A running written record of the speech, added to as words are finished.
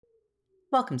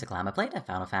Welcome to Glamour Plate, a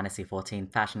Final Fantasy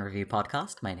XIV fashion review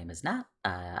podcast. My name is Nat.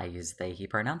 I use they, he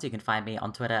pronouns. You can find me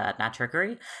on Twitter at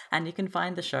NatTrickery, and you can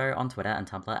find the show on Twitter and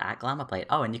Tumblr at Glamour Plate.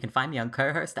 Oh, and you can find me on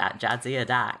co-host at Jadzia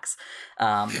Dax.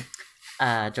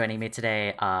 Joining me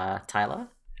today are Tyler.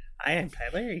 Hi, I'm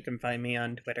Tyler. You can find me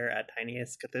on Twitter at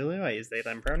TiniestCthulhu. I use they,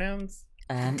 them pronouns.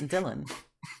 And Dylan.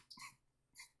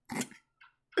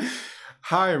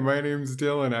 Hi, my name's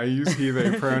Dylan. I use he,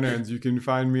 they pronouns. You can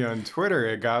find me on Twitter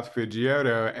at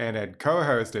GothPidgeotto and at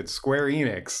co-host at Square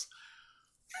Enix.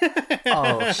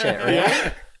 Oh, shit,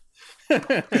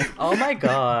 really? Oh my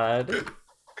god.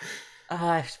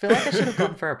 I feel like I should have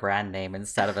gone for a brand name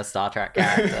instead of a Star Trek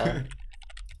character.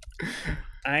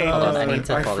 I need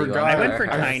to follow you on I went for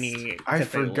co-host. Tiny. I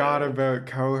forgot about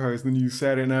co-host, and you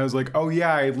said it, and I was like, oh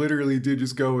yeah, I literally did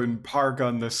just go and park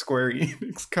on the Square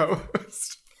Enix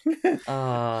co-host.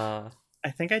 I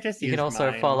think I just You used can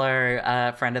also mine.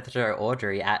 follow friend of the show,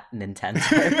 Audrey, at Nintendo.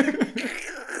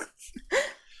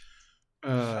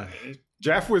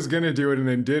 Jeff was gonna do it and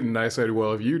then didn't. I said,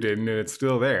 well, if you didn't and it's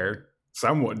still there,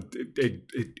 someone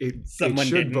Someone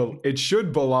should didn't. it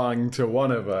should belong to one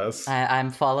of us.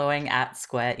 I'm following at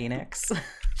Square Enix.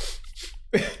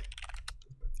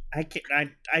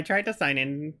 I tried to sign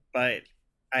in, but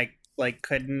I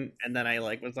couldn't, and then I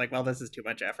was like, well, this is too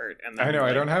much effort. And then, I know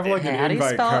I don't have like Hey, an how do you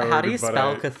invite spell code. how do you but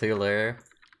spell I- Cthulhu?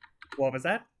 What was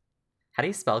that? How do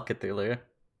you spell Cthulhu?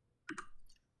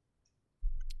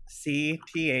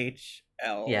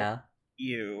 CTHL Yeah.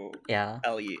 U Yeah.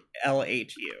 LHU.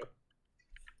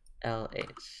 LH.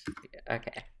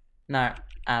 Okay. No,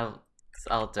 I'll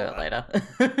do it later.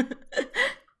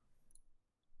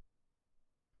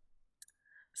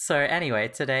 So anyway,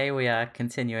 today we are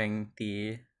continuing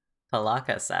the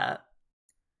Palaka set.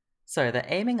 So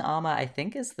the aiming armor, I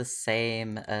think, is the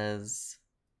same as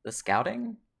the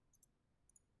scouting.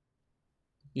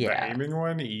 Yeah. The aiming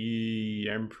one?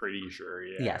 I'm pretty sure,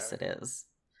 yeah. Yes, it is.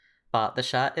 But the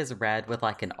shirt is red with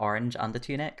like an orange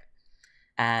undertunic.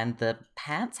 And the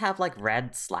pants have like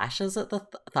red slashes at the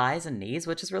thighs and knees,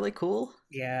 which is really cool.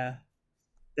 Yeah.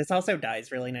 This also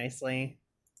dies really nicely.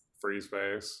 Free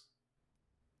space.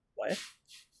 What?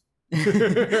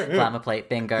 Glamour plate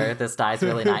bingo. This dies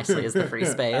really nicely as the free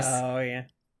space. Oh yeah.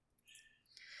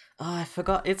 Oh, I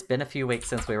forgot. It's been a few weeks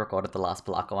since we recorded the last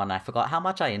Palaka one. I forgot how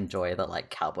much I enjoy the like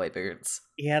cowboy boots.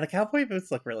 Yeah, the cowboy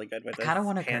boots look really good with I this. kind of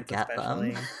want to go pants get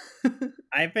especially. them.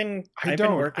 I've been I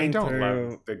working don't through.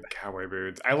 love the cowboy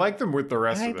boots. I like them with the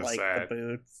rest I of the like set. the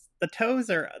boots. The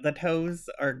toes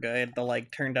are good. The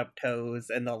like turned up toes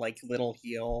and the like little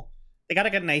heel. They got a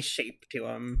good nice shape to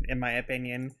them, in my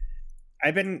opinion.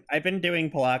 I've been doing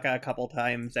Palaka a couple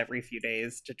times every few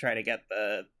days to try to get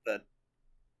the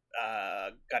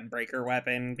gunbreaker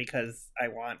weapon because I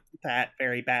want that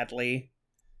very badly.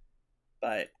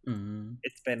 But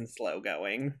it's been slow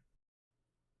going.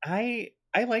 I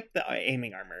like the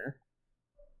aiming armor.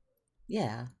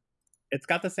 Yeah. It's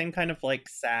got the same kind of like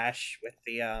sash with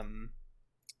the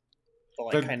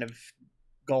kind of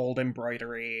gold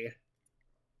embroidery.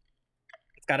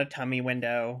 It's got a tummy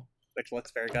window, which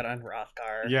looks very good on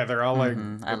Hrothgar. Yeah, they're all like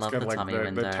I it's love got the like tummy the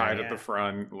window. tide at Yeah. the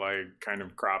front, like kind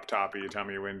of crop toppy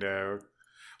tummy window.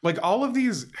 Like all of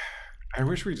these, I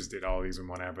wish we just did all these in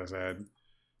one episode.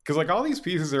 Because like all these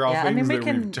pieces are all Yeah, I things mean, we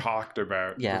that can- we've talked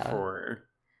about Yeah. before.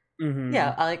 Mm-hmm.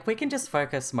 Yeah, like we can just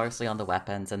focus mostly on the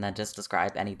weapons and then just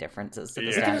describe any differences to the Yeah.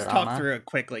 We can standard just talk armor. through it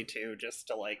quickly too, just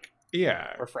to like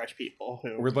Yeah, refresh people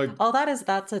who. we're like Oh,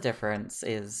 that's a difference.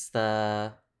 Is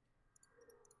the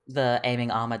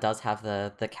aiming armor does have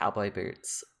the cowboy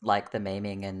boots, like the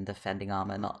maiming and defending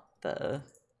armor, not the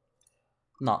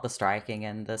striking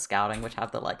and the scouting, which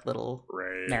have the like little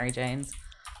right. Mary Janes.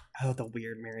 Oh, the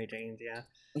weird Mary Janes, yeah.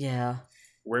 Yeah.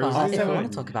 Where's But if it? we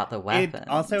want to talk about the weapons,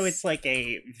 It's like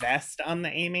a vest on the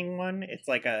aiming one. It's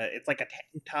like a tank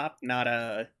top, not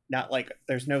like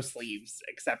there's no sleeves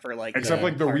except for like Except,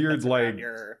 like, the part weird, that's around like,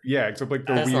 your yeah, except like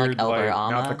the There's, like, weird elbow like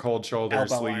armor. not the cold shoulder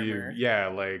Elbow sleeve. armor. Yeah,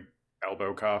 like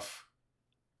elbow cuff.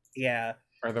 yeah.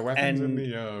 Are the weapons in And-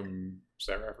 the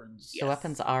set reference? the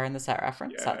weapons are in the set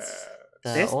reference. Yeah. That's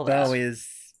the This all bow that. is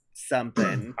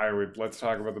something. Let's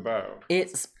talk about the bow.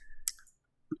 It's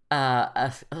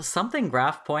something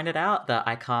Graf pointed out that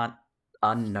I can't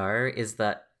unknow is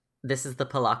that this is the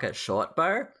Palaka short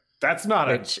bow, That's not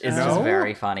which is no? just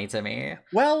very funny to me.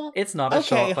 Well, It's not a Okay,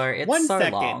 short bow, it's one so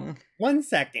second. long. 1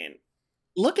 second.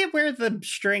 Look at where the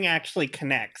string actually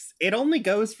connects. It only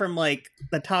goes from like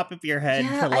the top of your head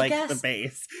Yeah, to I like guess- the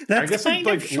base. I That's guess kind it's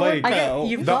of like- short like- I get- though.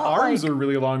 you've The got, arms like- are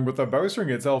really long, but the bowstring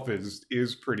itself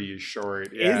is pretty short.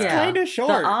 Yeah. It's kind of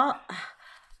short.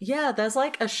 Yeah, there's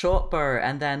like a short bow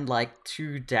and then like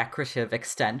two decorative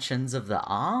extensions of the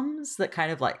arms that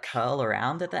kind of like curl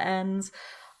around at the ends.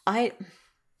 I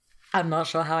I'm not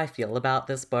sure how I feel about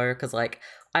this bow because like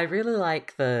I really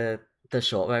like the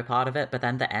short bow part of it, but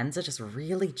then the ends are just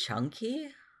really chunky.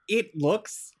 It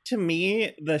looks to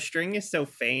me, the string is so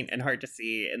faint and hard to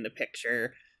see in the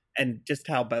picture, and just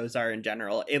how bows are in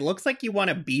general. It looks like you want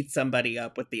to beat somebody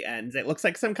up with the ends. It looks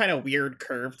like some kind of weird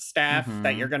curved staff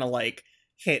that you're gonna like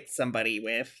hit somebody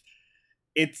with.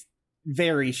 It's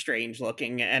very strange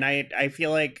looking, and I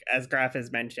feel like, as Graf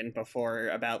has mentioned before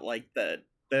about like the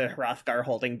Hrothgar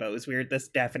holding bows weird, this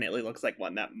definitely looks like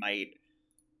one that might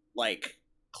like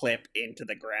clip into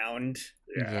the ground.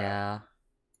 Yeah.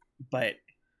 But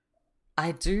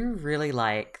I do really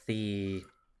like the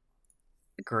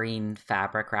green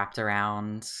fabric wrapped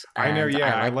around. I know, and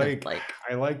yeah. I the,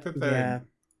 like that the yeah.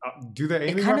 do the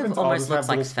aiming kind of weapons all almost just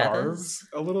have looks like little feathers. stars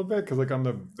a little bit? Because like on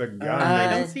the gun,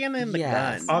 I don't see them in the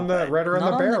yes. gun. on the but- right around Not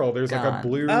the on the barrel, there's like a gun.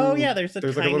 blue. Oh yeah, there's like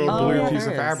a tiny little Oh, blue yeah, piece there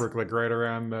of is. fabric like right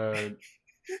around the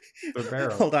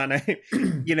barrel. Hold on,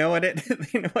 you know what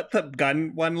you know what the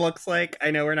gun one looks like?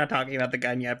 I know we're not talking about the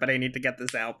gun yet, but I need to get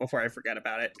this out before I forget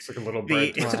about it. It's like a little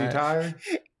bright The- twisty What? tie.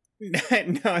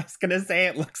 No, I was gonna say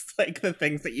it looks like the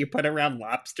things that you put around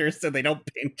lobsters so they don't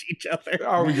pinch each other.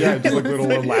 Oh yeah, just like It little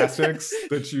looks like elastics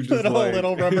that you just little like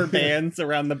little rubber bands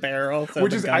around the barrel, so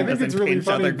which the is gun I think it's doesn't really pinch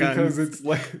funny other because guns. it's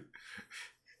like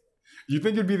you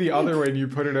think it'd be the other way and you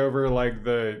put it over like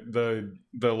the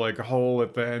like hole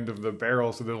at the end of the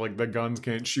barrel so that like the guns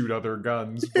can't shoot other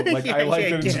guns, but like I Yeah, like yeah,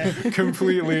 that it's yeah.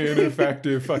 completely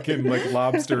ineffective fucking like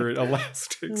lobster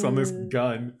elastics on this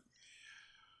gun.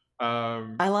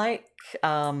 I like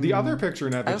The other picture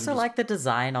now that I you also just like the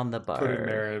design on the bow. put in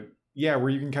there, yeah,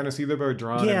 where you can kind of see the bow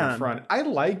drawn in Yeah. the front. I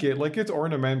like it. Like it's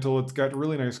ornamental. It's got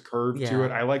really nice curve to Yeah.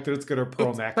 it. I like that it's got a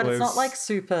pearl necklace. But it's not like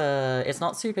super. It's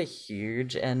not super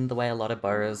huge in the way a lot of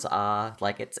bows are.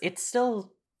 Like it's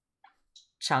still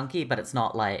chunky, but it's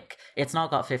not like it's not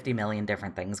got 50 million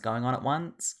different things going on at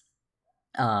once.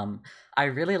 I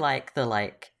really like the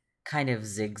like kind of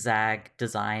zigzag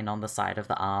design on the side of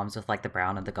the arms with like the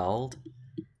brown and the gold.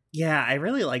 Yeah, I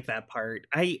really like that part.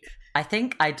 I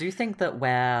do think that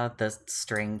where the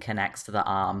string connects to the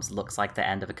arms looks like the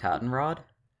end of a curtain rod.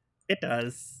 It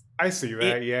does. I see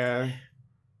that. Yeah.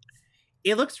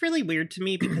 It looks really weird to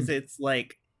me because it's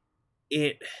like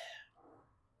it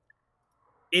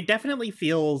definitely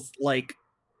feels like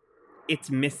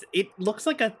it looks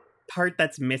like a part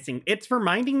that's missing. It's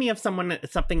reminding me of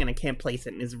something and I can't place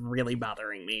it and is really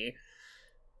bothering me.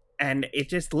 And it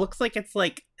just looks like it's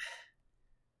like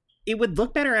it would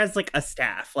look better as like a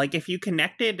staff. Like if you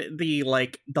connected the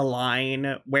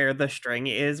line where the string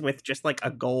is with just like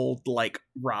a gold like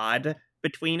rod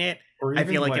between it. Or I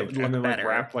even, feel like it would and look then, better. Like,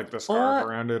 wrap like the scarf Or-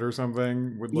 around it or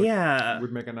something would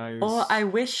would make a nice. Or I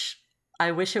wish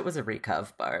it was a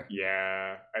recurve bow.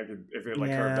 Yeah, I could if it like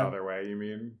curved the other way. You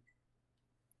mean?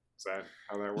 Is that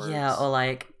how that works? Yeah, or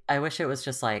like I wish it was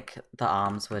just like the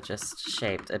arms were just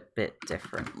shaped a bit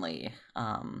differently.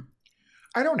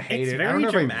 I don't hate It's it. I don't very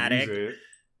know dramatic. if I'd use it.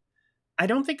 I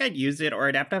don't think I'd use it, or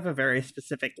I'd have to have a very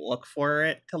specific look for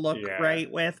it to look Yeah. right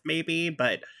with, maybe.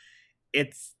 But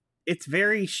it's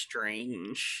very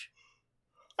strange.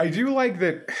 I do like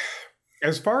that.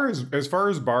 As far as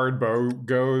Bard bow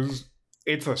goes,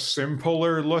 it's a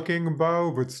simpler looking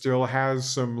bow, but still has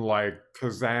some like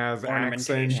pizzazz accent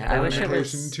Ornamentation. Yeah, I wish it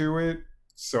ornamentation was- to it.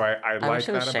 So I like wish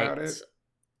it was that shaped. about it.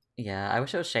 Yeah, I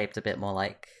wish it was shaped a bit more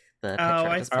like the picture Oh,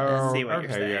 I I just put in. Oh, see what okay,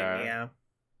 you're saying. yeah. Yeah.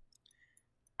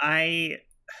 I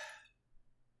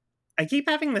keep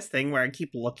having this thing where I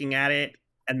keep looking at it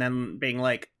and then being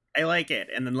like, I like it,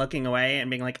 and then looking away and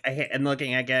being like, I hate, and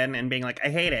looking again and being like, I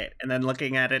hate it, and then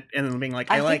looking at it and then being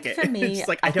like, I like think it. For me, It's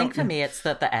like, I think for me, it's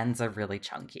that the ends are really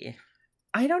chunky.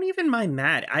 I don't even mind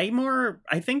that.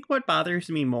 I think what bothers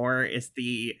me more is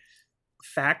the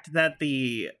fact that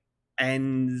the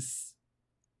ends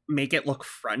make it look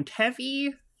front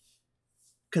heavy,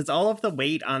 because all of the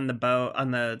weight on the bow,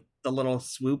 on the little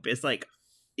swoop, is like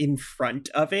in front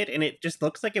of it, and it just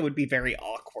looks like it would be very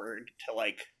awkward to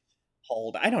like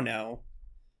hold. I don't know.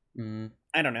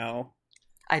 I don't know.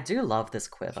 I do love this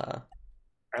quiver.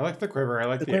 I like the quiver. I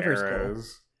like The the quiver's cool.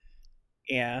 arrows.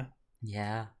 Yeah.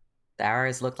 Yeah. The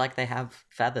arrows look like they have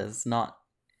feathers, not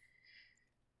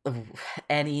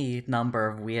any number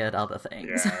of weird other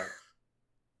things. Yeah.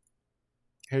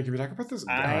 Hey, can we talk about this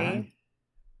gun?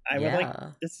 I would like.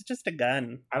 This is just a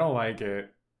gun. I don't like it.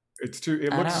 It's too.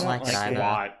 It I looks don't like it either.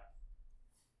 squat.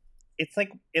 It's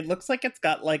like, it looks like it's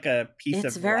got like a piece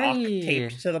It's of rock very-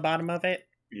 taped to the bottom of it.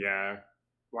 Yeah.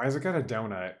 Why has it got a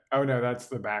donut? Oh no, that's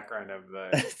the background of the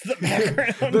That's the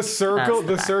background. the circle. That's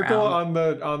the The circle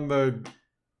background. on the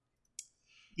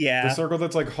Yeah. circle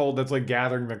that's like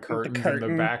gathering the curtains and the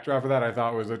curtain. backdrop of that. I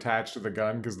thought was attached to the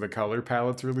gun because the color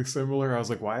palette's really similar. I was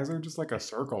like, why is there just like a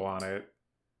circle on it?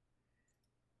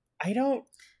 I don't.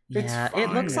 It's Yeah,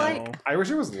 it looks fine. like I wish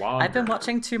it was longer. I've been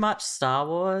watching too much Star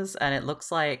Wars, and it looks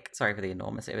like, sorry for the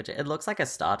enormous image, it looks like a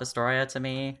Star Destroyer to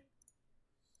me.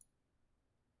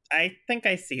 I think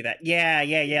I see that. Yeah.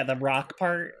 The rock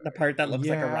part, the part that looks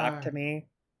like a rock Yeah. to me.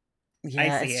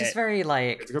 Yeah, see it's just it. very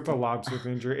like It's got the lobster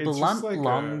finger. It's blunt, just like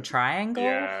long a, triangle.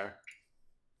 Yeah.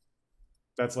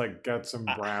 That's like got some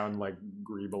brown like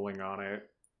greebling on it.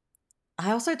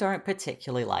 I also don't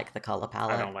particularly like the color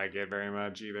palette. I don't like it very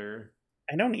much either.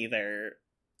 I don't either.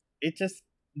 It just,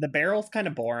 the barrel's kind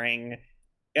of boring.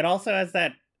 It also has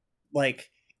that, like,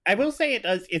 I will say it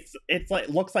does. It's like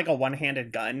looks like a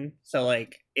one-handed gun, so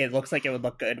like it looks like it would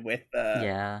look good with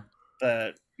the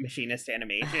machinist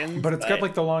animations. But it's got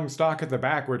like the long stock at the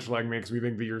back, which like makes me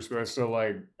think that you're supposed to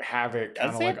like have it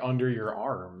kind Does of like it? under your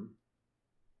arm.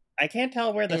 I can't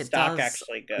tell where the It stock does.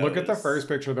 actually goes. Look at the first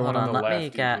picture, the Hold one on on, the let me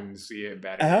left. get- You can see it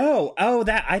better. Oh,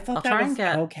 that I thought I'll that try was and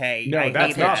get- okay. No, I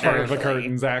that's hate not that, part of the actually.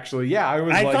 curtains. Actually, yeah, I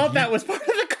was. I like, thought that was part of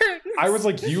the curtains. I was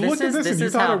like, you This looked at is- this and this you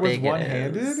is thought how it was big it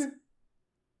one-handed. is.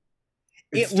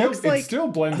 It Still, looks like- it still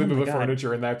blends oh into my the God.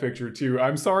 furniture in that picture too.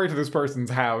 I'm sorry to this person's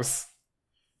house.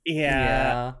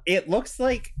 Yeah. It looks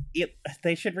like it.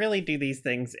 They should really do these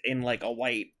things in like a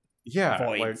white, Yeah,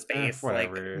 Void like, space,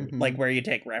 whatever. Mhm. like where you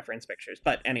take reference pictures.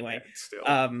 But anyway,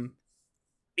 Still,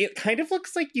 it kind of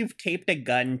looks like you've taped a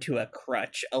gun to a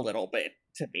crutch a little bit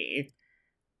to me,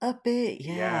 A bit,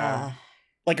 Yeah.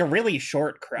 like a really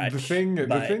short crutch. the thing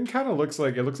but- kind of looks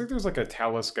like there's like a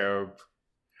telescope.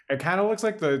 It kind of looks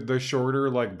like the shorter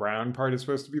like brown part is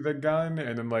supposed to be the gun,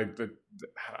 and then like the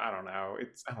I don't know.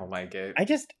 I don't like it.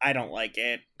 I don't like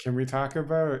it. Can we talk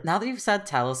about? Now that you've said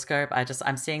telescope,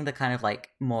 I'm seeing the kind of like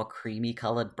more creamy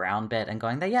colored brown bit and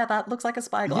going, yeah, that looks like a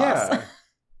spyglass.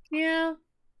 Yeah. Yeah.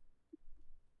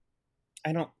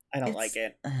 I don't It's- like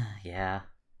it. Yeah.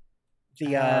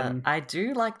 The I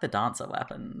do like the dancer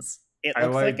weapons. it I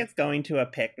looks like like- it's going to a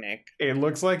picnic. It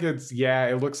looks like it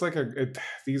looks like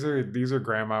these are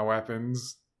grandma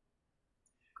weapons.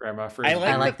 Grandma frisbee. I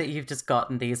like like that you've just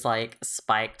gotten these like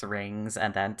spiked rings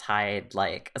and then tied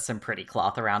like some pretty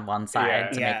cloth around one side Yeah.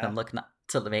 to Yeah. make them look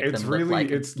It's look really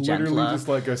like it's gentler. literally just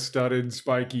like a studded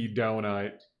spiky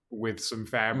donut with some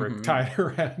fabric Mhm. tied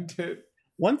around it.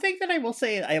 One thing that I will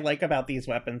say I like about these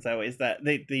weapons though is that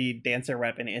the dancer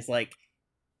weapon is like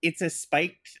it's a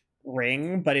spiked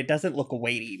ring, but it doesn't look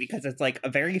weighty because it's like a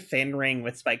very thin ring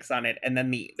with spikes on it, and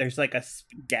then there's like a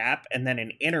gap and then an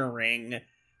inner ring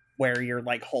where you're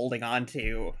like holding on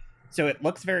to. So it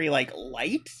looks very like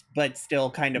light, but still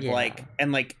kind of Yeah. like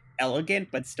and like elegant,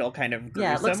 but still kind of gruesome,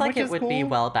 Yeah, it looks like which it is would be cool.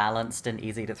 well balanced and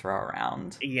easy to throw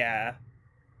around. Yeah,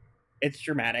 it's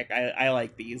dramatic. I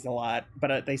like these a lot,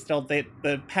 but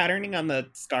the patterning on the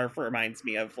scarf reminds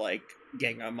me of like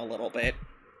gingham a little bit.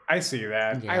 I see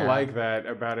that. I Yeah. like that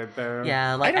about it though.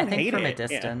 Yeah, like I don't think hate from a it, yeah.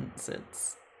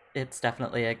 distance, it's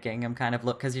definitely a gingham kind of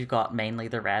look because you've got mainly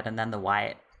the red and then the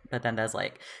white, but then there's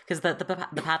like because the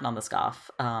pattern on the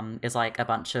scarf is like a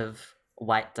bunch of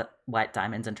white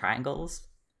diamonds and triangles,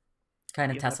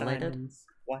 kind of You have tessellated. diamonds.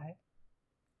 What?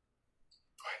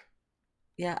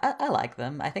 Yeah, I like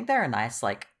them. I think they're a nice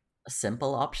like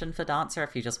simple option for dancer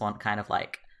if you just want kind of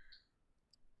like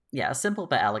a simple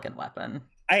but elegant weapon.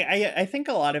 I think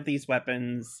a lot of these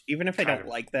weapons, even if I Kind don't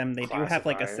of like them, they do have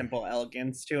like a classify. simple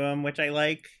elegance to them, which I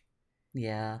like.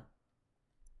 Yeah.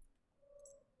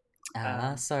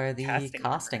 Um, So the casting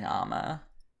casting armor.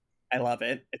 I love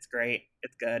it. It's great.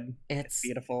 It's good. It's It's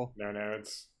beautiful. No,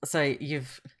 it's so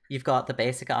you've got the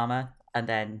basic armor, and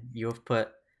then you've put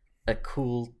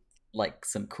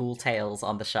some cool tails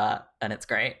on the shirt, and it's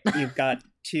great. You've got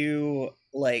two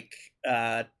like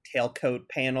tailcoat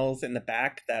panels in the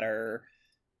back that are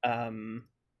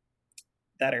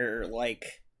like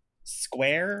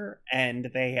square, and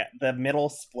the middle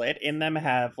split in them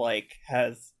has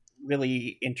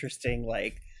really interesting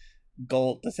like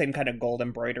gold, the same kind of gold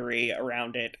embroidery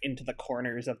around it into the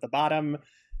corners of the bottom,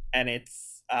 and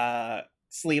it's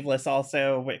sleeveless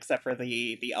also except for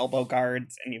the elbow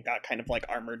guards, and you've got kind of like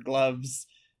armored gloves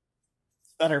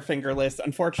that are fingerless.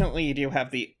 Unfortunately, you do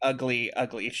have the ugly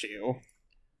shoe.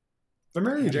 the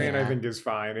Mary Jane. I Yeah. think is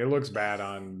fine. It looks bad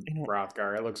on I don't-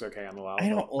 Hrothgar. It looks okay on the Lollipop. I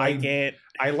don't like it.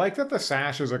 I like that the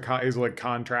sash is is like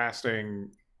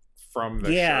contrasting from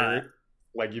the Yeah. shirt.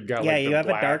 Like you've got Yeah, like you the have a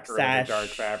black dark or like a dark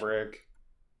sash. fabric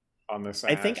on the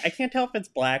sash. I think I can't tell if it's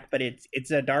black, but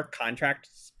it's a dark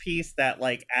contrast piece that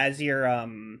like as you're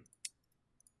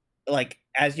like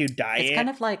as you dye It's kind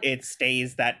of like it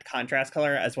stays that contrast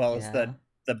color as well as yeah.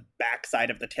 the back side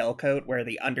of the tailcoat, where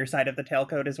the underside of the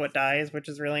tailcoat is what dyes, which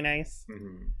is really nice.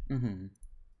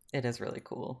 It is really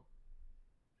cool.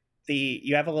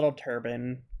 You have a little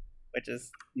turban, which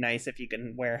is nice if you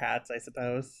can wear hats, I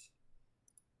suppose.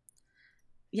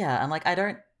 Yeah, and like I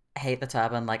don't hate the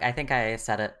turban. Like I think I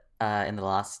said it in the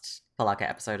last Palaka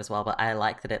episode as well, but I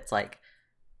like that it's like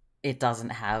it doesn't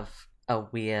have a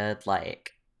weird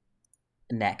like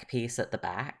neck piece at the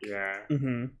back. Yeah.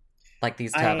 Mm-hmm. Like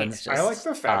these turbans just I like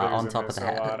the feathers on in top this of the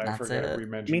a head. lot. And I that's forget it. if we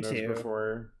mentioned Me this too.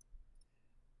 before.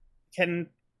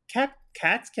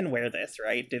 Cats can wear this,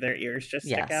 right? Do their ears just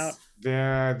stick out?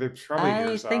 Yeah, they probably I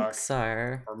ears think sock. so.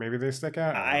 Or maybe they stick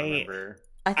out. I don't remember.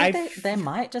 I think they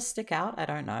might just stick out. I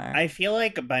don't know. I feel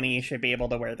like Bunny should be able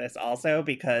to wear this also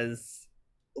because,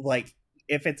 like,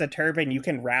 if it's a turban, you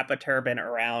can wrap a turban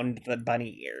around the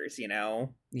bunny ears, you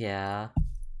know? Yeah.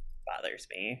 Bothers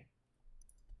me.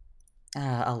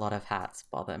 A lot of hats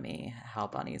bother me how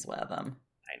bunnies wear them.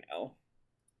 I know.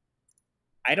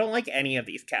 I don't like any of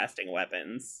these casting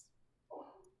weapons.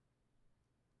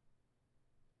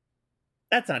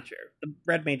 That's not true. The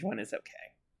Red Mage one is okay.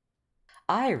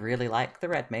 I really like the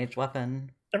Red Mage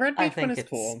weapon. The Red I Mage one think is it's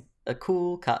cool. a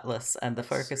cool cutlass, and the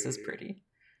focus is see. pretty.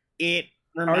 It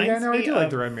Oh reminds yeah, no, me I do of, like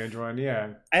the Red Mage one. Yeah,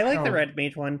 I like I the don't- Red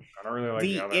Mage one. I don't really like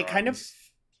the other It kind of ones.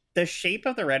 the shape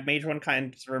of the Red Mage one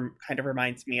kind of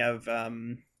reminds me of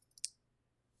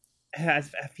have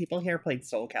people here played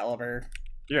Soul Calibur?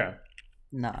 Yeah,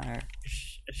 No.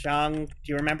 Shang, do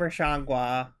you remember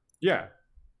Shanghua? yeah.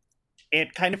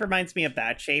 It kind of reminds me of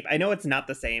that shape. I know it's not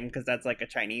the same because that's like a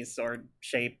Chinese sword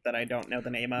shape that I don't know the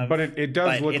name of. But it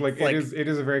does but look it's like like- it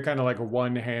is a very kind of like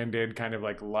one-handed kind of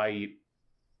like light.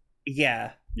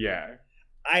 yeah, Yeah.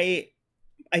 I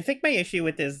think my issue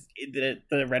with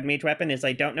the Red Mage weapon is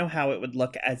I don't know how it would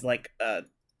look as like a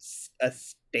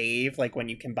stave, like when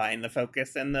you combine the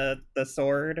focus and the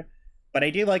sword. But I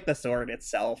do like the sword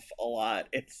itself a lot.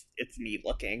 It's neat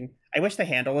looking. I wish the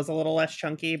handle was a little less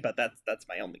chunky, but that's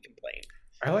my only complaint.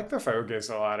 I like the focus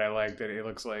a lot. I like that it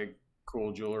looks like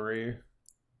cool jewelry.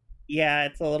 Yeah,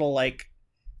 it's a little like,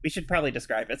 we should probably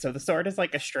describe it. So the sword is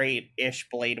like a straight-ish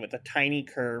blade with a tiny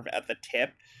curve at the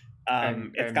tip.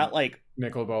 It's got like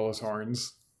nickel bolus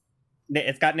horns.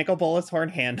 it's got nickel bolus horn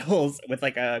handles with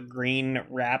like a green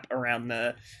wrap around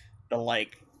the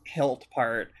like hilt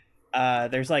part.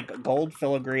 There's like gold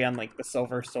filigree on like the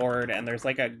silver sword, and there's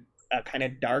like a kind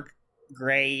of dark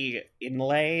gray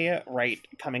inlay right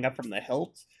coming up from the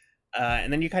hilt.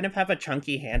 And then you kind of have a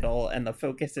chunky handle, and the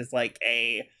focus is like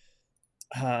a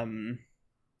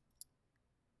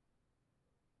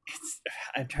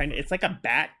it's like a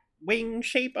bat wing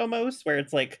shape almost, where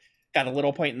it's like got a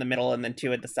little point in the middle and then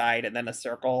two at the side and then a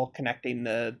circle connecting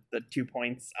the 2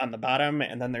 points on the bottom,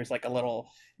 and then there's like a little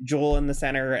jewel in the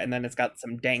center, and then it's got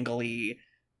some dangly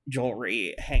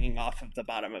jewelry hanging off of the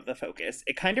bottom of the focus.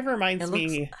 It kind of reminds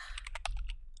me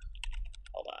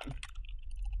hold on.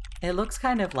 It looks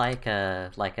kind of like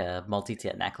a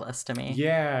multi-tier necklace to me.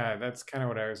 Yeah, that's kind of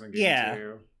what I was thinking Yeah.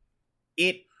 too.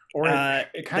 It Or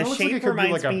it kind the of looks like shape it could be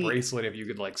like reminds a me- bracelet if you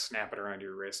could like snap it around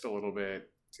your wrist a little bit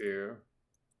too.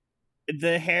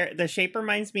 the shape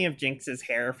reminds me of Jinx's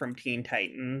hair from Teen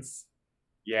Titans.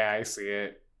 Yeah, I see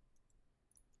it.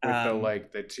 With the Um,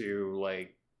 like the two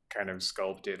like kind of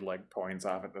sculpted like points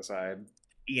off at the side.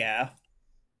 Yeah.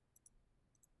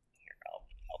 Here,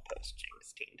 I'll post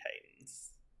Jinx Teen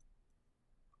Titans.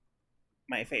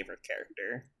 My favorite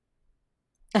character.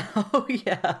 Oh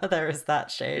yeah, there is that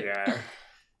shape. Yeah.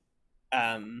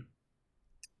 I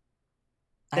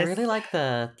This- really like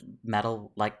the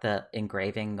metal, like the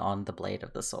engraving on the blade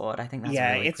of the sword. I think that's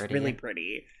yeah, really it's pretty. really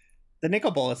pretty. The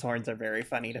nickel bolus horns are very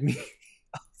funny to me.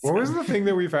 What was Also. the thing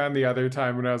that we found the other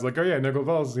time when I was like, oh yeah, Nickel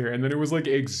Balls is here, and then it was like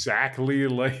exactly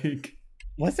like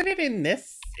Wasn't it in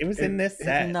this? It was in this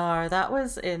set. No, that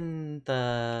was in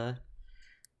the.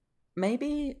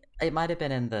 Maybe it might have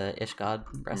been in the Ishgard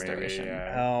restoration.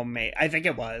 yeah. Oh, mate. I think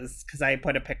it was, because I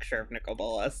put a picture of nickel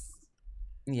bolus.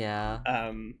 Yeah.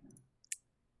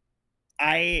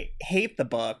 I hate the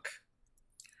book.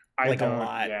 I like a don't.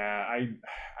 lot. Yeah,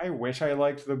 I wish I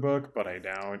liked the book, but I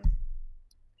don't.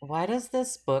 Why does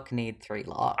this book need 3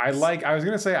 locks? I was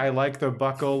gonna say I like the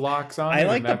buckle locks on I it,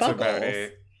 like and the that's about buckles.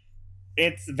 it.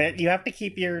 It's you have to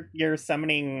keep your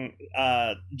summoning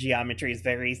geometries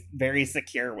very, very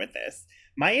secure with this.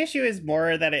 My issue is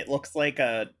more that it looks like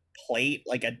a plate,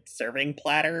 like a serving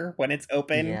platter when it's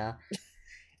open. Yeah.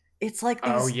 It's like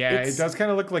Oh these. yeah, it does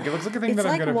kind of look like it looks like a thing It's that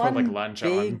I'm like gonna put like one lunch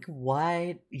big on.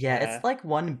 wide. Yeah, Yeah. it's like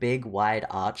one big wide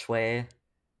archway.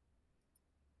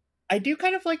 I do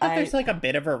kind of like that there's I like a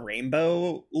bit of a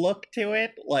rainbow look to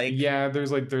it. Like Yeah,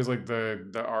 there's like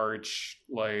the arch,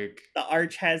 like the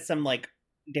arch has some like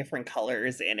different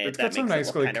colors in it it's that got some makes it nice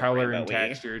look like kind of color and rainbowy.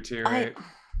 texture to I it.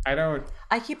 I don't.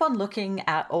 I keep on looking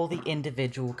at all the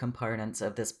individual components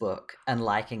of this book and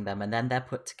liking them, and then they're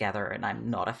put together, and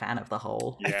I'm not a fan of the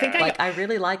whole. I think Yeah. Like, I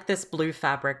really like this blue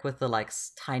fabric with the like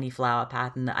tiny flower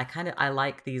pattern. I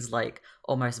like these like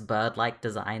almost bird-like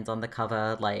designs on the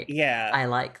cover. Like, Yeah. I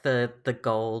like the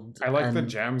gold. I like the and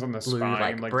gems on the blue, spine.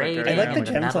 like, Like braiding I like and the the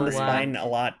gems on the metalwork. spine a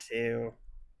lot too.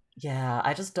 Yeah,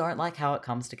 I just don't like how it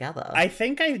comes together. I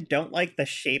think I don't like the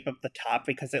shape of the top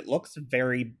because it looks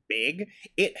very big.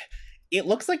 It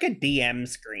looks like a DM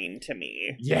screen to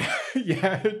me. Yeah,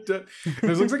 yeah.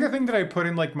 This looks like a thing that I put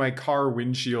in like my car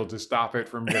windshield to stop it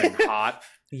from getting hot.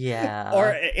 Yeah.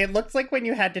 Or it looks like when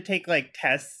you had to take like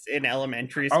tests in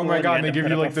elementary school. Oh my and god, had they to give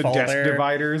put you up like a the desk folder.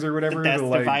 dividers or whatever. desk to,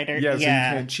 like, divider, yeah, so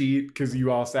yeah. you can't cheat because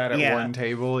you all sat at Yeah. one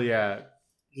table. Yeah.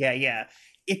 Yeah.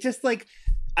 It just like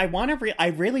I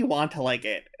really want to like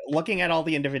it. Looking at all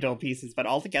the individual pieces, but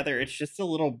altogether it's just a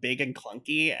little big and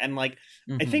clunky. And like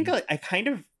I think Mhm. I kind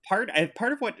of part of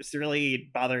what's really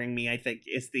bothering me, I think,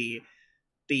 is the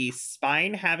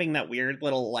spine having that weird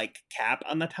little like cap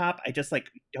on the top. I just like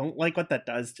don't like what that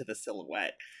does to the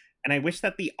silhouette. And I wish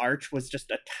that the arch was just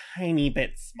a tiny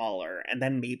bit smaller, and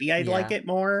then maybe I'd like Yeah. it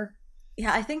more.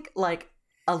 Yeah, I think like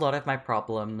a lot of my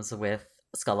problems with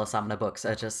Scholar Summoner books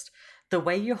are just the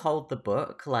way you hold the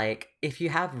book. Like, if you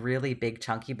have really big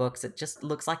chunky books, it just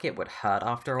looks like it would hurt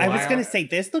after a I while. was gonna say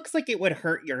this looks like it would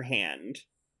hurt your hand.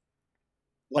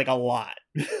 Like a lot.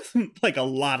 Like a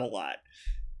lot.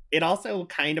 It also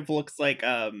kind of looks like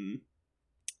it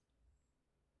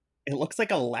looks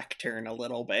like a lectern a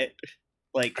little bit.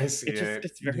 Like I see it.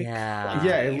 it's very Yeah.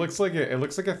 Yeah, it clunky. looks like it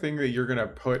looks like a thing that you're gonna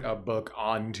put a book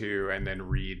onto and then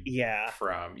read Yeah.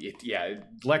 from. Yeah,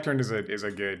 lectern is a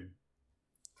good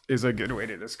way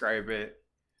to describe it.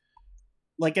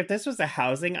 Like if this was a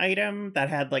housing item that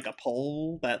had like a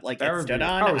pole that like That it would stood be,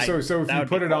 on. so if that you would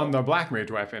put be it on cool. the black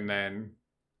mage weapon, then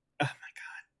I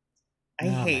Oh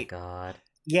my hate. god.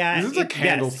 Yeah, This is a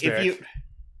candlestick. If you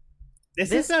this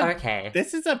This is a okay.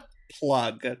 this is a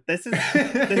plug. This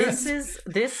is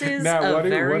This is now a what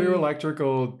very do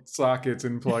electrical sockets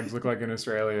and plugs look like in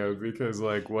Australia? Because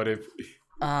like, what if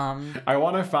I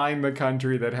want to find the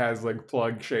country that has like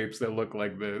plug shapes that look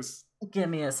like this? give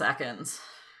me a second.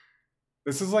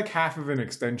 This is like half of an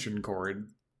extension cord.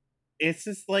 it's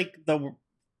just like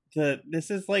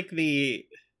this is like the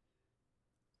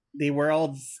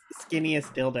world's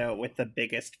skinniest dildo with the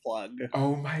biggest plug.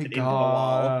 Oh my Into the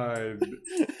wall. god!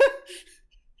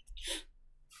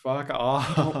 Fuck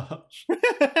off!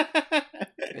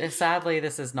 Sadly,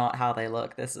 this is not how they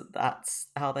look. That's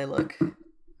how they look.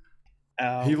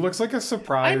 Oh. He looks like a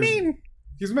surprise. I mean,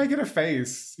 he's making a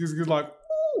face. He's like,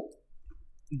 ooh.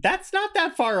 that's not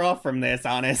that far off from this,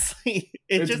 honestly.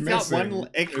 It It's just missing. got one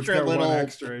It's extra got one little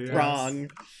extra, yes. wrong.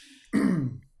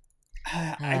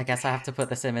 I guess I have to put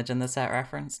this image in the set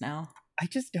reference now. I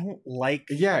just don't like.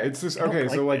 Yeah, it's just I don't okay.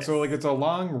 So like like this. it's a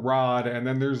long rod, and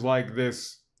then there's like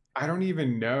this. I don't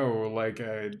even know, like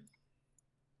a.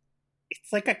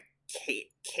 It's like a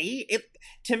It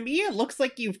to me, it looks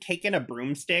like you've taken a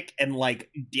broomstick and like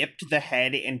dipped the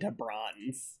head into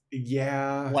bronze.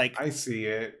 Yeah, Like- I see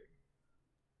it.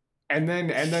 And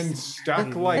then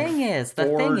stuck The like The thing is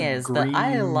that green-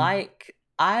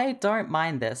 I don't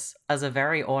mind this as a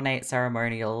very ornate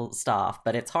ceremonial staff,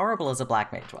 but it's horrible as a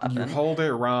black mage you weapon. hold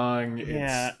it wrong.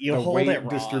 Yeah, It's, you the hold weight it wrong.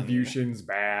 distribution's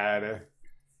bad.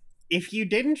 If you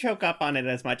didn't choke up on it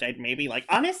as much, I'd maybe like.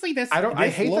 Honestly, this I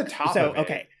this hate the looks- top So of it.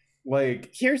 okay,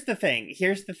 Like here's the thing.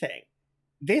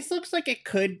 This looks like it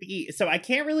could be. So I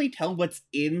can't really tell what's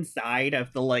inside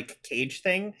of the like cage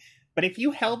thing. But if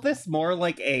you held this more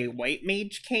like a white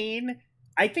mage cane,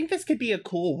 I think this could be a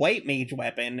cool white mage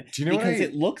weapon. Do you know what because I-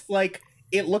 it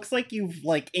looks like you've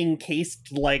like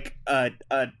encased like a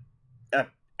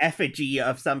effigy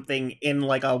of something in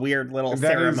like a weird little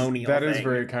ceremonial that thing. is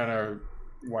very kind of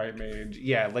white mage.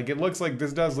 Yeah, like it looks like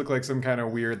this does look like some kind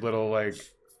of weird little like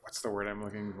what's the word I'm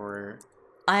looking for?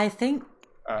 I think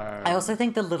Uh, I also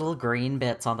think the little green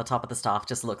bits on the top of the staff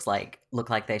just look like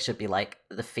they should be like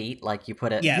the feet, like you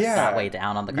put it Yes. that Yeah. way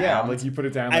down on the ground. yeah, like you put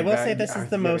it down. I Like will that, say and- this is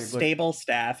the yeah, most they look- stable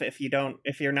staff. If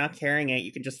you're not carrying it,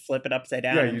 you can just flip it upside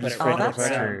down Yeah, and you put just it Oh, flip right it that's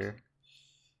upside upside down. down. true.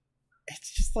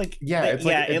 it's just like Yeah, it's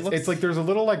like it looks it's like there's a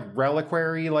little like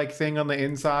reliquary like thing on the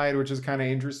inside, which is kind of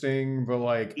interesting, but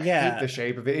like I hate the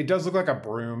shape of it. It does look like a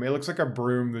broom. It looks like a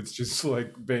broom that's just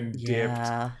like been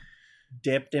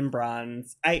dipped in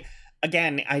bronze. I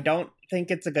don't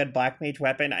think it's a good black mage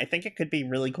weapon. I think it could be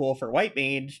really cool for white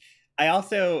mage. I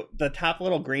also, the top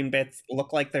little green bits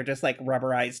look like they're just like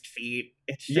rubberized feet.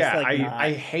 It's just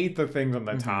I hate the things on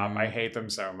the top. I hate them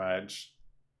so much.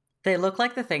 They look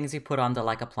like the things you put under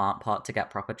like a plant pot to get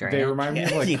proper drainage. They remind me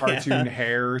of like cartoon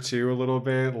hair too, a little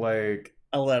bit, like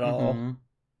a little.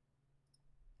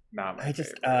 Not my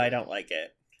favorite. I don't like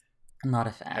it. I'm not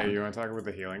a fan. Hey, you want to talk about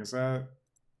the healing set?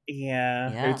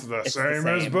 Yeah. It's the same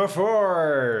as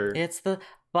before.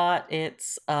 But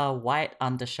it's a white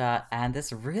undershirt and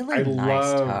this really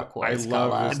nice turquoise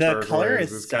color. The color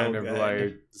is kind of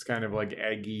like it's kind of like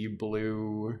eggy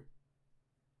blue.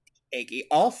 Eggy.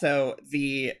 Also,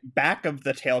 the back of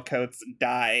the tailcoats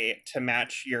dye to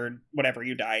match your whatever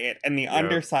you dye it, and the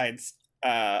undersides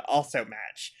also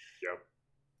match. Yep.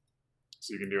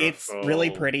 So you can do it's really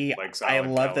pretty. Like, I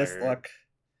love this look.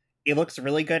 It looks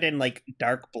really good in like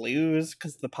dark blues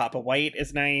because the pop of white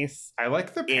is nice. I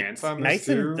like the pants on this nice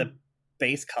too. In the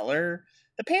base color.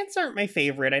 The pants aren't my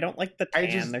favorite. I don't like the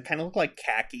tan. They kind of look like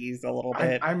khakis a little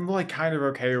bit. I'm like kind of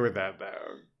okay with that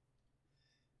though.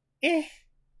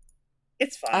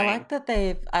 It's fine. I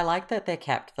like that they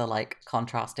kept the like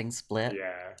contrasting split.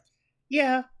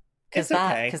 Yeah. Because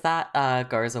that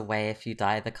goes away if you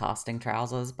dye the casting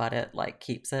trousers, but it like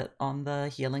keeps it on the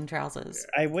healing trousers.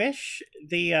 I wish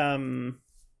the Oh,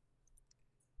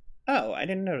 I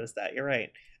didn't notice that. You're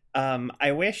right.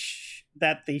 I wish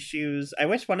that the shoes. I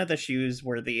wish one of the shoes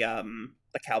were the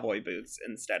cowboy boots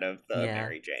instead of the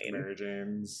Mary Jane. Mary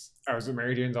Jane's. Oh, is it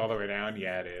Mary Jane's all the way down?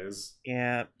 Yeah, it is.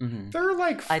 Yeah, they're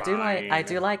like fine. I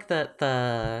do like that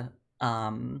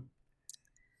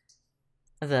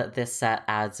this set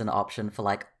adds an option for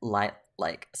like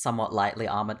somewhat lightly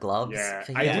armored gloves. Yeah,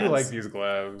 I do like these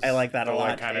gloves. I like that a lot.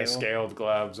 Like kind of scaled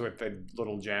gloves with the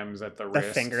little gems at the wrist.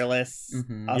 The fingerless.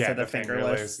 Also the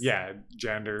fingerless. Yeah,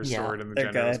 gender stored in the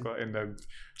genderless in the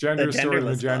gender stored in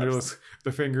the genderless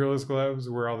the fingerless gloves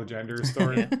where all the gender is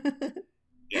stored.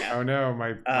 Yeah. Oh no,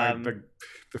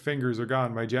 the fingers are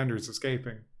gone. My gender's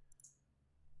escaping.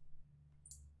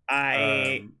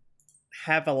 I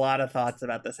have a lot of thoughts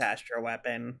about this Astro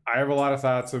weapon. I have a lot of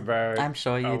thoughts about. I'm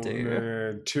sure you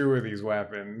do. 2 of these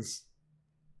weapons.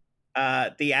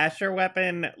 The Astro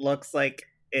weapon looks like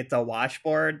it's a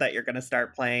washboard that you're going to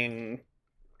start playing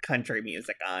country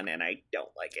music on, and I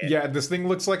don't like it. Yeah, this thing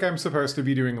looks like I'm supposed to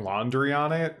be doing laundry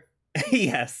on it.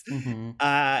 Yes.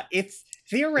 It's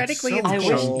theoretically it's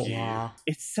chunky.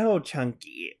 It's so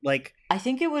chunky. Like I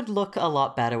think it would look a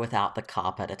lot better without the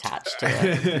carpet attached to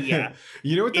it. Yeah.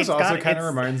 You know what this also kind of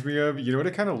reminds me of? You know what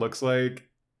it kind of looks like?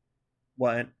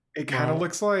 What? It kind of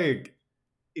looks like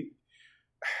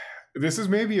this is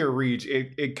maybe a reach.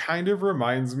 It kind of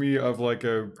reminds me of like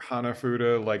a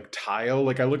Hanafuda like tile.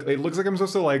 Like it looks like I'm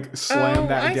supposed to like slam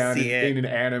that down in an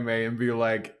anime and be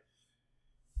like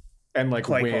and like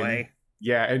koi win. Koi.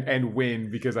 Yeah, and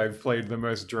win because I've played the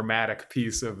most dramatic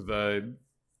piece of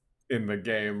in the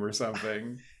game or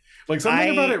something. Like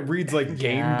something about it reads like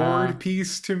game board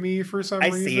piece to me for some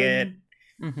reason. I see it.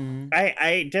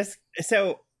 I just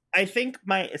I think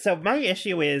my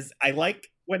issue is I like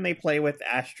when they play with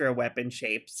Astro weapon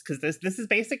shapes because this is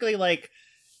basically like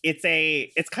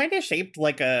it's kind of shaped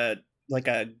like a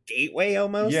gateway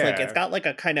almost. Like it's got like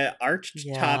a kind of arched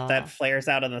top that flares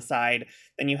out on the side.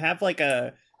 Then you have like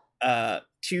a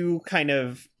 2 kind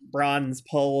of bronze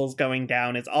poles going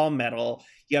down. It's all metal.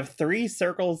 You have 3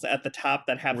 circles at the top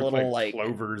that have with little like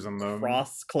clovers in them,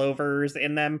 cross clovers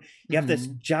in them. You have this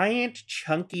giant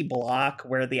chunky block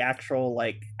where the actual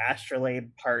like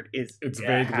astrolabe part is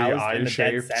vaguely housed in the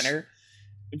eye-shaped. dead center.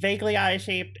 Vaguely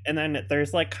eye-shaped, and then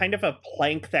there's like kind of a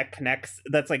plank that connects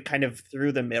that's like kind of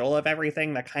through the middle of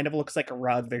everything that kind of looks like a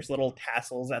rug. There's little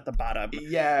tassels at the bottom.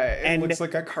 Yeah, it looks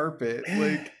like a carpet.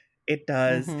 Like it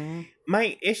does.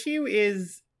 My issue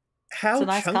is how it's a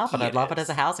nice chunky carpet. I'd love it as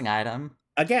a housing item.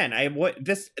 Again,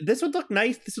 this would look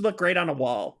nice. This would look great on a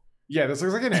wall. Yeah, this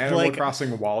looks like an Animal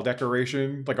Crossing wall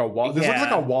decoration, like a wall. This looks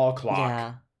like a wall clock.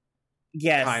 Yeah.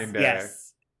 Yes. Kinda.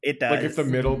 Yes. It does. Like if the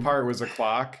middle part was a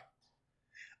clock.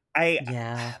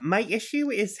 My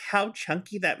issue is how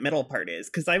chunky that middle part is,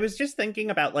 because I was just thinking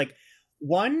about like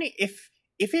one if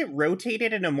it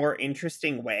rotated in a more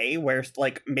interesting way, where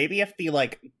like maybe if the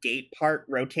like gate part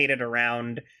rotated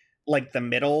around like the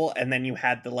middle and then you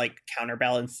had the like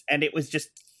counterbalance and it was just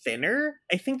thinner,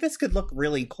 I think this could look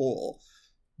really cool.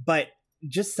 But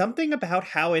just something about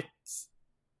how it's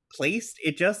placed,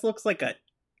 it just looks like a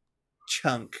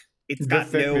chunk. It's the got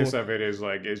thickness of it is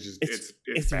like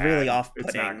it's really off-putting.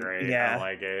 It's not great. Yeah. I don't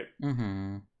like it.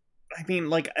 Mm-hmm. I mean,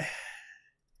 like,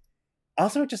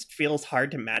 also it just feels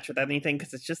hard to match with anything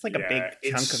because it's just like a big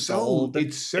chunk of gold.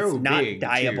 It's so not big,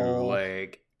 dyeable. too.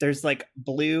 Like, there's like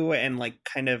blue and like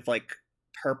kind of like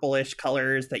purplish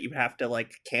colors that you have to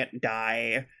like can't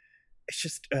dye. It's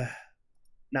just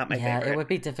not my favorite. Yeah, it would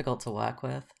be difficult to work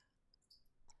with.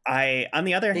 On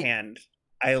the other hand,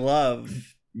 I love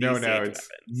no,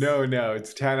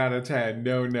 it's 10 out of 10.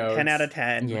 No, 10 out of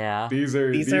 10. Yeah. These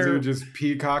are just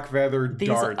peacock feather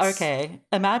darts. Okay.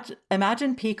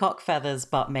 Imagine peacock feathers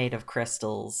but made of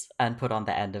crystals and put on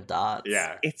the end of darts.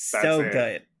 Yeah. It's so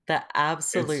good. They're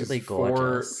absolutely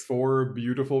gorgeous. Four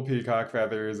beautiful peacock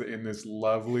feathers in this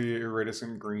lovely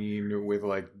iridescent green with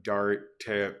like dart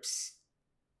tips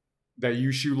that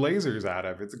you shoot lasers out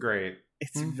of. It's great.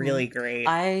 It's really great.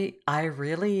 I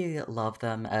really love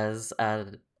them as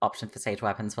an option for sage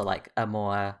weapons for like a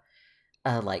more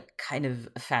like kind of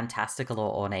fantastical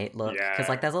or ornate look. Because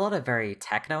like there's a lot of very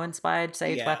techno inspired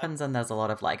sage weapons and there's a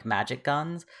lot of like magic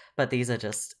guns, but these are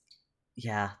just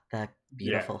they're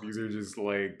beautiful. Yeah, these are just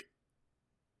like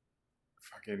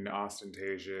fucking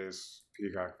ostentatious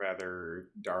peacock feather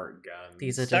dart guns.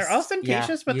 These are just they're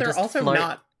ostentatious, but they're also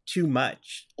not too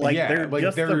much. Like they're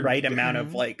just the right amount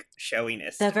of like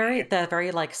showiness. They're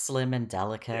very like slim and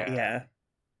delicate. Yeah.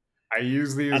 I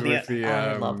use these with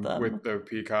with the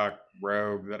peacock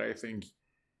robe that I think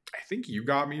you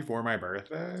got me for my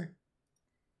birthday.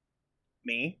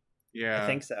 Me? Yeah. I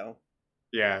think so.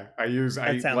 Yeah,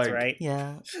 that sounds right.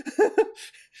 Yeah.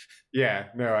 Yeah,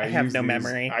 no, I have no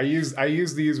memory. I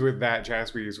use these with that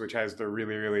chest piece, which has the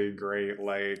really, really great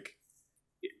like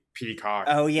peacock.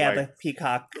 Oh yeah, like, the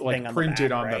peacock like thing on printed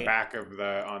the back, on right? the back of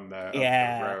the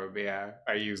robe. Yeah,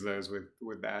 I use those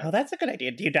with that. Oh, that's a good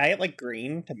idea. Do you dye it like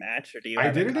green to match, or do you?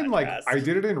 I did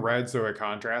it in red, so it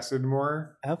contrasted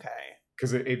more. Okay.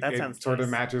 Because it sort nice. of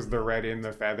matches the red in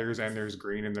the feathers, and there's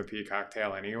green in the peacock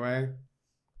tail anyway.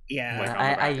 Yeah,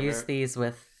 like I use these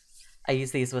with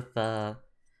the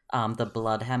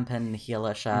blood hempen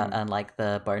healer shirt and like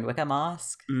the bone wicker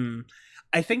mask.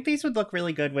 I think these would look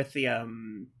really good with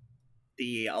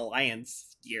the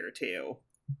alliance gear too.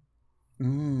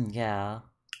 Yeah.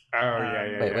 Oh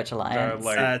yeah. Wait, which alliance?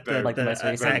 The most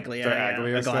recent.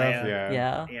 Aglia stuff.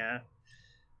 Yeah.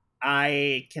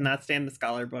 I cannot stand the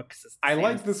Scholar book. I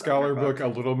like the Scholar book a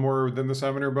little more than the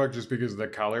Summoner book, just because the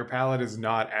color palette is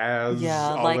not as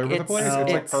all over the place.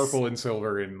 It's like purple and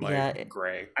silver and like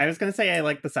gray. I was gonna say I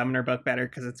like the Summoner book better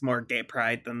because it's more gay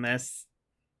pride than this.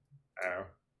 Oh,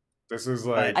 this is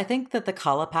like. I think that the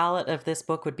color palette of this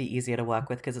book would be easier to work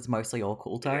with because it's mostly all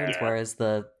cool tones, whereas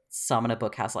the Summoner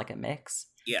book has like a mix.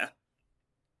 Yeah.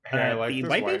 Hey, I like the this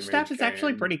White Mage stuff is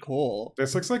actually pretty cool.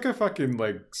 This looks like a fucking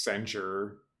like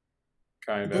censure.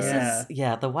 Kind of.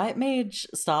 The White Mage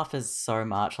stuff is so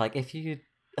much. Like if you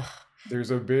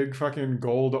there's a big fucking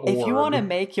gold orb. If you want to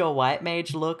make your White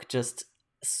Mage look just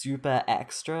super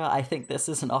extra, I think this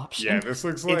is an option. Yeah, this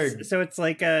looks like it's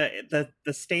like the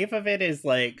stave of it is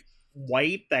like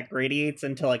white that gradiates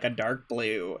into like a dark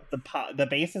blue. The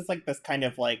base is like this kind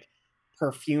of like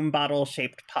perfume bottle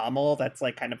shaped pommel that's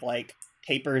like kind of like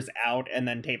tapers out and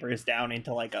then tapers down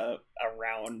into like a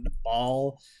round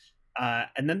ball.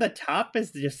 And then the top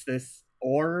is just this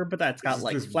orb that's got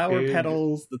like flower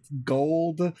petals that's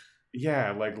gold.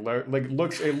 Yeah,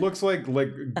 it looks like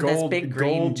and gold. There's big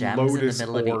green gold gems lotus in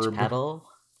the middle orb of each petal.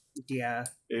 Yeah,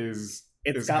 is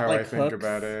got how like I think hooks.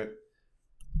 about it.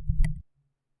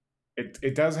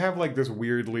 It does have like this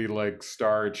weirdly like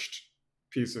starched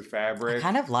piece of fabric. I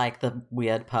kind of like the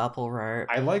weird purple rope.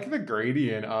 I like the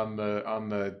gradient on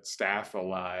the staff a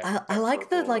lot. I like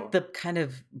the kind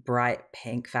of bright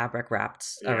pink fabric wrapped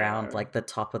around like the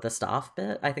top of the staff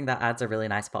bit. I think that adds a really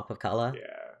nice pop of color. Yeah,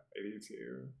 I do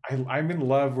too. I'm in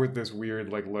love with this weird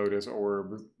like lotus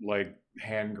orb, like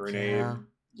hand grenade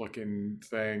looking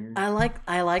thing. I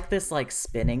like this like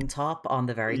spinning top on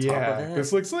the very top of it.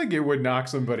 This looks like it would knock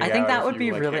somebody out. I think that would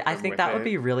be would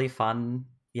be really fun.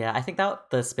 Yeah, I think that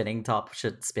the spinning top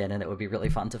should spin and it would be really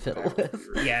fun to fiddle with.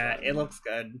 Yeah, it looks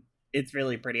good. It's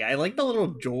really pretty. I like the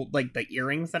little jewel, like the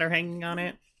earrings that are hanging on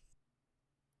it.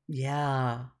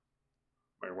 Yeah.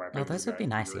 Those would be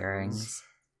nice earrings.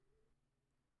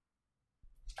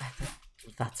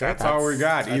 That's all we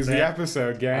got. Easy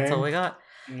episode, gang. That's all we got.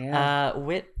 Yeah.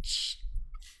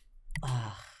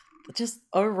 Just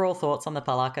overall thoughts on the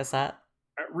Pelakka set?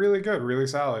 Really good, really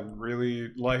solid,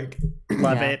 really like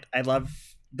love it. I love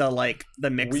the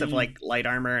mix of like light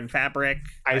armor and fabric.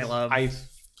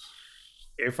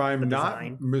 If I'm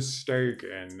not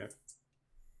mistaken,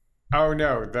 Oh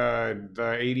no,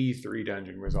 the 83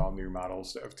 dungeon was all new model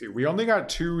stuff too. We only got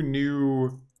two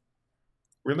new,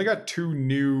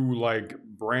 like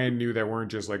brand new that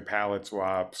weren't just like palette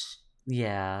swaps.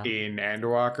 Yeah. In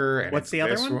Endwalker, and what's the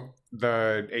other one?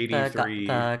 The 83,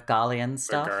 the Garlean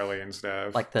stuff. The Garlean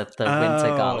stuff, like the winter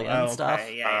Garlean stuff.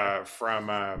 Yeah.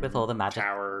 From with all the magic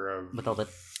Tower of, with all the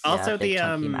also big, the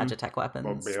chunky Magitech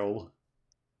weapons. Mobile.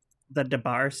 The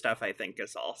Debar stuff I think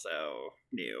is also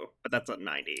new, but that's a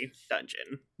 90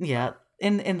 dungeon. Yeah,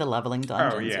 in the leveling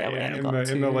dungeons. Oh yeah. We only in got the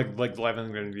two. In the like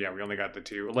leveling, yeah, we only got the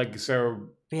two. Like so.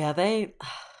 Yeah, they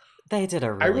did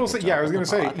a really I will say, yeah, I was gonna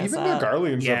say, even the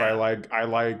Garlean stuff, I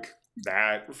like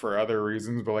that for other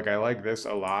reasons, but like I like this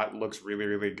a lot. Looks really,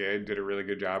 really good. Did a really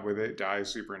good job with it. Dye's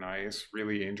super nice.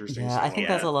 Really interesting. Yeah, I think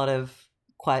there's a lot of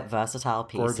quite versatile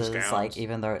pieces. Like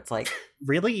even though it's like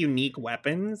really unique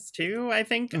weapons too. I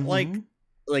think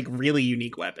like really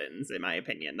unique weapons in my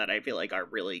opinion that I feel like are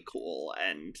really cool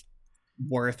and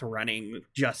worth running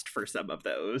just for some of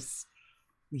those.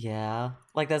 Yeah,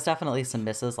 like there's definitely some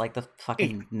misses, like the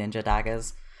fucking ninja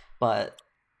daggers, but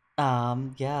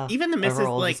yeah, even the misses,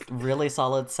 overall, like just really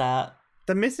solid set.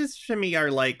 The misses to me are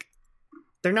like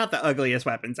they're not the ugliest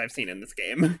weapons I've seen in this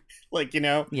game. Like, you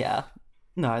know? Yeah,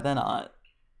 no, they're not.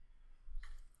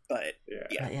 But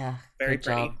yeah, very good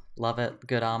pretty. job. Love it.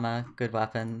 Good armor, good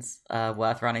weapons.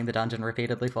 Worth running the dungeon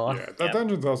repeatedly for. Yeah, that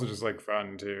dungeon's also just like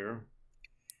fun too.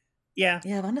 Yeah.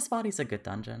 Yeah, Vanda's a good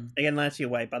dungeon. Again, unless you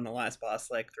wipe on the last boss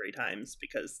like 3 times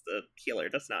because the healer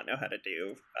does not know how to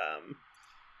do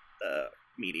the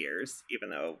meteors, even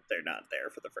though they're not there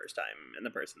for the first time, and the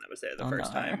person that was there the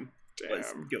first time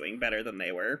was doing better than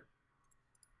they were.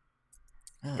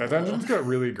 That dungeon's got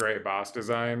really great boss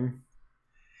design.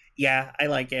 Yeah, I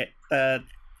like it. The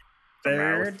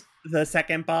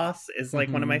second boss is like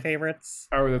one of my favorites.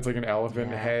 Oh, that's like an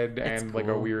elephant head and cool. Like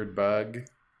a weird bug.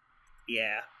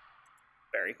 Yeah.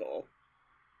 Very cool.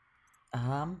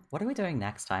 What are we doing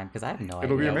next time? Because I have no idea.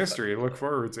 It'll be a mystery. Look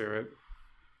forward to it.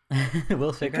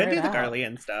 We'll figure it out. We could do the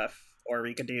Garlean stuff, or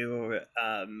we could do.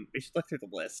 We should look through the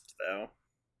list though.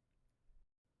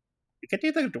 We could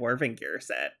do the Dwarven gear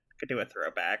set. Could do a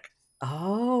throwback.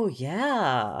 Oh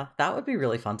yeah, that would be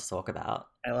really fun to talk about.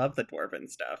 I love the Dwarven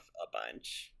stuff a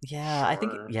bunch. Yeah, sure. I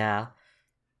think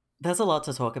there's a lot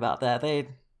to talk about there.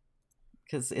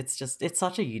 Because it's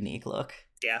such a unique look.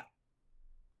 Yeah.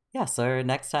 Yeah, so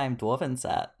next time Dwarven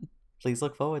set. Please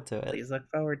look forward to it. Please look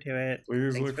forward to it.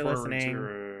 Please Thanks look for forward listening.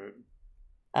 to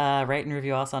it. Rate and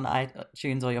review us on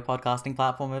iTunes or your podcasting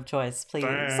platform of choice, please.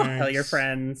 Thanks. Tell your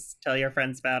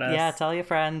friends about us. Yeah, tell your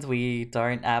friends. We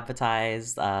don't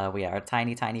advertise. We are a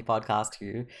tiny podcast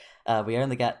who we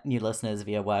only get new listeners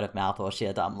via word of mouth or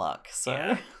sheer dumb luck.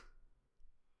 So,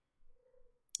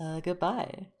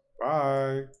 goodbye.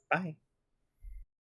 Bye. Bye.